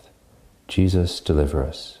wrath, Jesus, deliver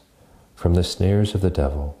us. From the snares of the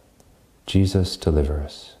devil, Jesus, deliver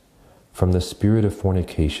us. From the spirit of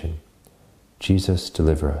fornication, Jesus,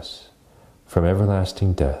 deliver us. From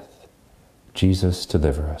everlasting death, Jesus,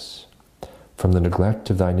 deliver us. From the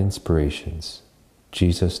neglect of thine inspirations,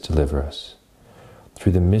 Jesus, deliver us.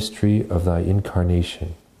 Through the mystery of thy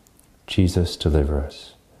incarnation, Jesus, deliver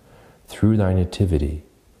us. Through thy nativity,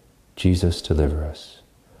 Jesus, deliver us.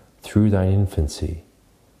 Through thine infancy,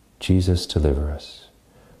 Jesus, deliver us.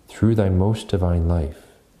 Through thy most divine life,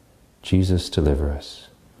 Jesus, deliver us.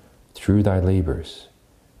 Through thy labors,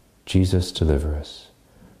 Jesus, deliver us.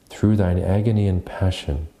 Through thine agony and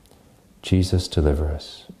passion, Jesus, deliver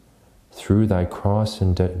us. Through thy cross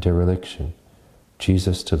and dereliction,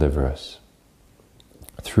 Jesus, deliver us.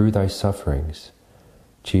 Through thy sufferings,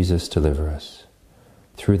 Jesus, deliver us.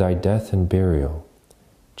 Through thy death and burial,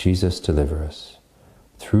 Jesus, deliver us.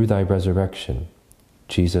 Through thy resurrection,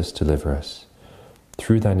 Jesus, deliver us.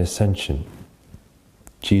 Through thine ascension,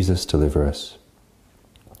 Jesus, deliver us.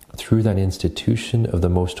 Through thine institution of the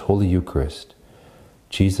most holy Eucharist,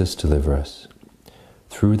 Jesus, deliver us.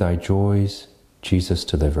 Through thy joys, Jesus,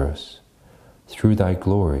 deliver us. Through thy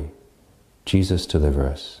glory, Jesus, deliver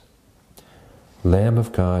us. Lamb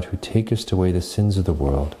of God, who takest away the sins of the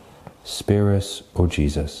world, spare us, O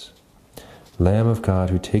Jesus. Lamb of God,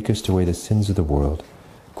 who takest away the sins of the world,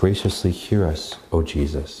 graciously hear us, O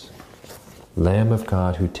Jesus. Lamb of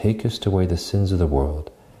God, who takest away the sins of the world,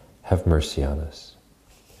 have mercy on us.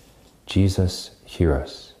 Jesus, hear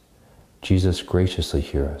us. Jesus, graciously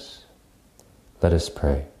hear us. Let us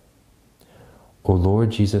pray. O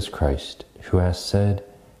Lord Jesus Christ, who hast said,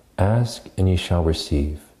 ask and ye shall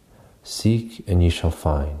receive, seek and ye shall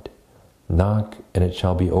find, knock and it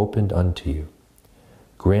shall be opened unto you.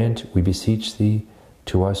 Grant, we beseech thee,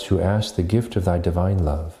 to us who ask the gift of thy divine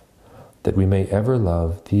love, that we may ever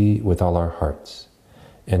love thee with all our hearts,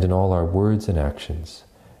 and in all our words and actions,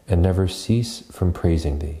 and never cease from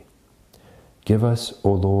praising thee. Give us,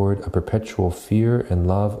 O Lord, a perpetual fear and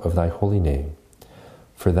love of thy holy name,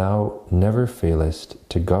 for thou never failest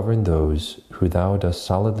to govern those who thou dost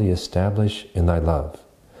solidly establish in thy love,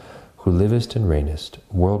 who livest and reignest,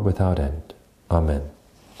 world without end. Amen.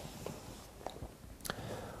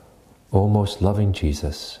 O most loving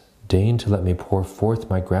Jesus, deign to let me pour forth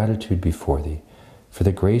my gratitude before thee for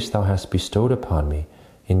the grace thou hast bestowed upon me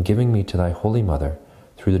in giving me to thy Holy Mother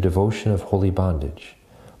through the devotion of holy bondage,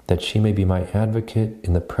 that she may be my advocate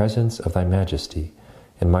in the presence of thy majesty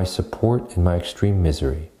and my support in my extreme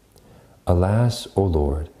misery. Alas, O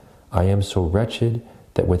Lord, I am so wretched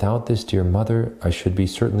that without this dear mother I should be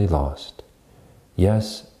certainly lost.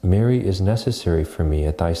 Yes, Mary is necessary for me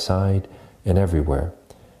at thy side and everywhere,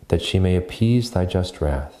 that she may appease thy just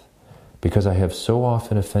wrath, because I have so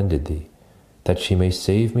often offended thee, that she may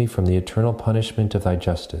save me from the eternal punishment of thy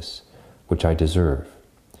justice, which I deserve,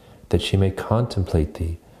 that she may contemplate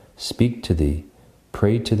thee, speak to thee,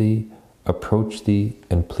 pray to thee, approach thee,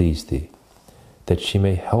 and please thee, that she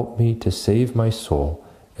may help me to save my soul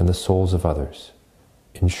and the souls of others.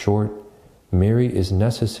 In short, Mary is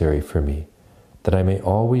necessary for me, that I may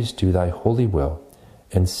always do thy holy will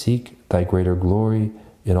and seek thy greater glory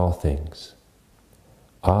in all things.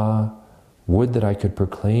 Ah, would that I could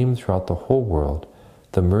proclaim throughout the whole world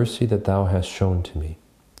the mercy that thou hast shown to me.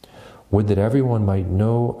 Would that everyone might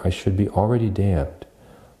know I should be already damned,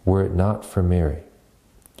 were it not for Mary.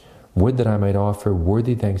 Would that I might offer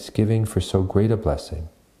worthy thanksgiving for so great a blessing.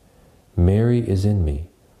 Mary is in me.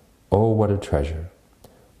 Oh, what a treasure!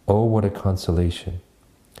 Oh, what a consolation!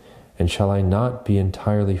 And shall I not be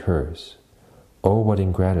entirely hers? Oh, what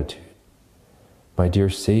ingratitude! My dear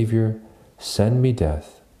Savior, send me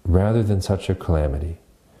death rather than such a calamity,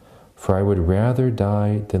 for I would rather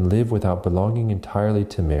die than live without belonging entirely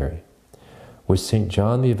to Mary. With St.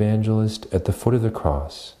 John the Evangelist at the foot of the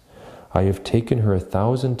cross, I have taken her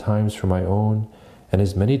 1,000 times for my own, and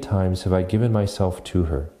as many times have I given myself to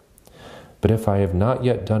her. But if I have not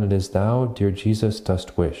yet done it as thou, dear Jesus,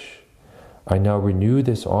 dost wish, I now renew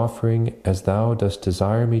this offering as thou dost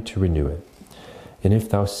desire me to renew it. And if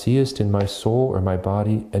thou seest in my soul or my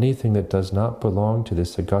body anything that does not belong to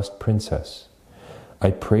this august princess,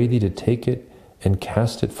 I pray thee to take it and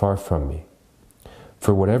cast it far from me.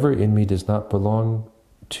 For whatever in me does not belong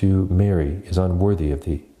to Mary is unworthy of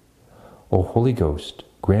thee. O Holy Ghost,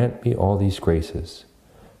 grant me all these graces.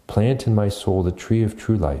 Plant in my soul the tree of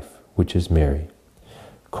true life, which is Mary.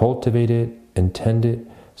 Cultivate it and tend it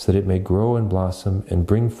so that it may grow and blossom and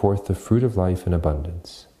bring forth the fruit of life in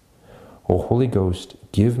abundance. O Holy Ghost,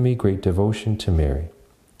 give me great devotion to Mary,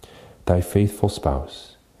 thy faithful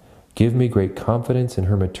spouse. Give me great confidence in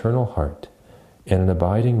her maternal heart and an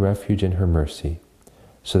abiding refuge in her mercy,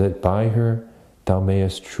 so that by her thou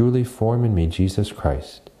mayest truly form in me Jesus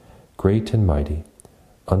Christ, great and mighty,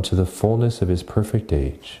 unto the fullness of his perfect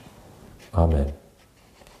age. Amen.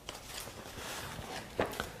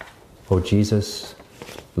 O Jesus,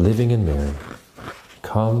 living in Mary,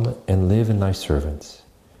 come and live in thy servants,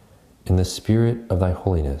 in the spirit of thy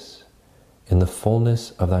holiness, in the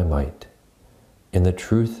fullness of thy might, in the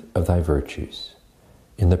truth of thy virtues,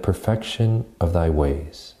 in the perfection of thy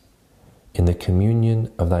ways, in the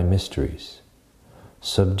communion of thy mysteries.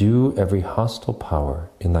 Subdue every hostile power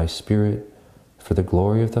in thy spirit for the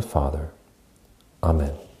glory of the Father.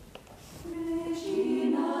 Amen.